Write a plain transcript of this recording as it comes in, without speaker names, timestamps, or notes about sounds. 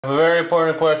I have a very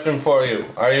important question for you.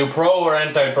 Are you pro or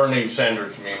anti Bernie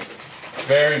Sanders meme?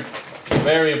 Very,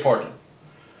 very important.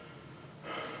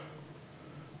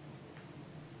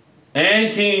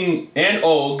 And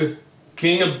Og,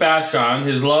 king of Bashan,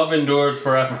 his love endures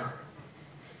forever.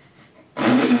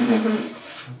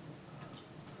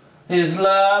 His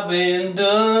love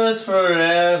endures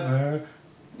forever.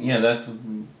 Yeah, this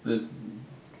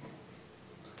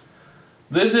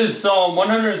is Psalm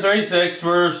 136,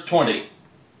 verse 20.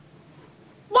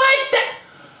 What?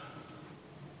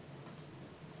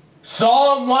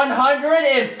 Psalm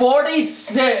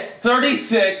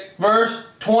 136, verse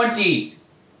 20.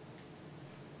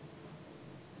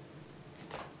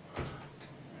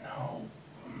 No.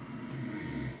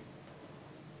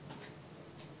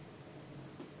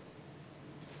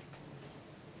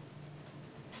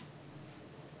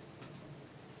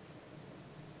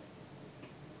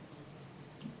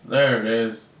 There it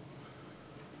is.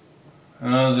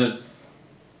 Oh, that's...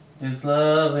 His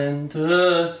love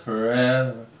endures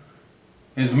forever.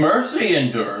 His mercy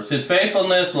endures. His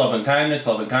faithfulness, love and kindness,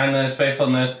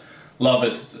 faithfulness, love,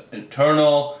 it's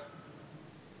eternal.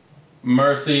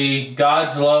 Mercy,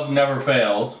 God's love never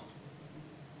fails.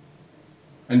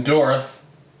 Endureth.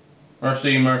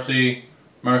 Mercy, mercy,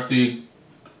 mercy.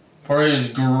 For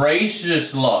his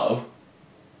gracious love.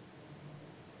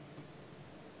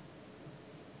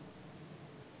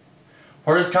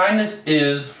 For his kindness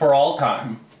is for all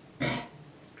time.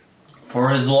 For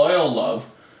his loyal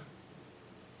love.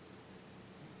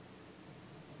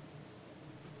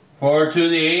 For to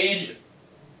the age...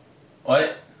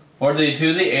 What? To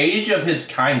the age of his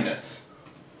kindness.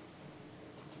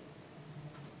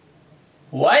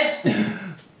 What?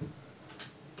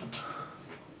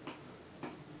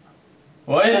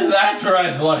 What is that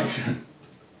translation?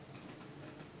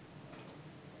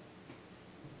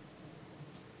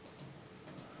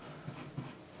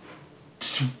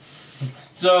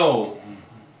 So,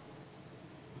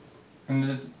 and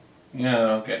this,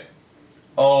 yeah, okay.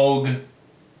 Og,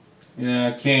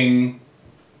 yeah, king,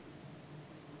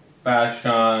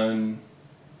 Bashan,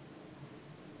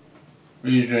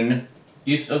 region,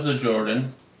 east of the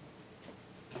Jordan.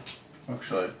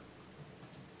 Actually,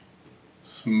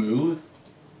 smooth?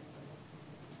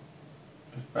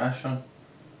 Bashan?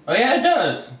 Oh yeah, it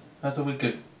does! That's what we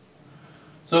could...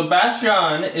 So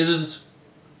Bashan is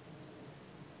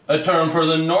a term for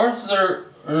the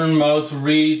northernmost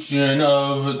region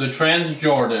of the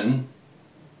Transjordan,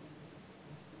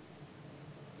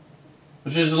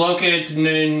 which is located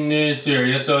in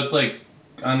Syria, so it's like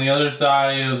on the other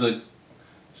side of the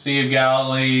Sea of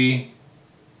Galilee.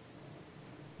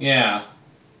 Yeah.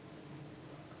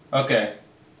 Okay.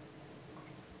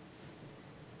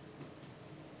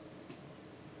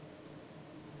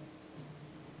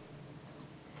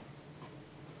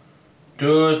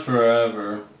 Do it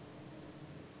forever.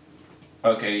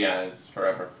 Okay, yeah, it's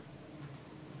forever.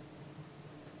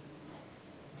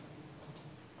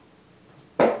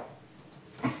 Of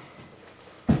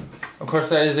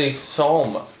course, that is a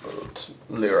psalm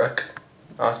lyric,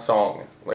 a song.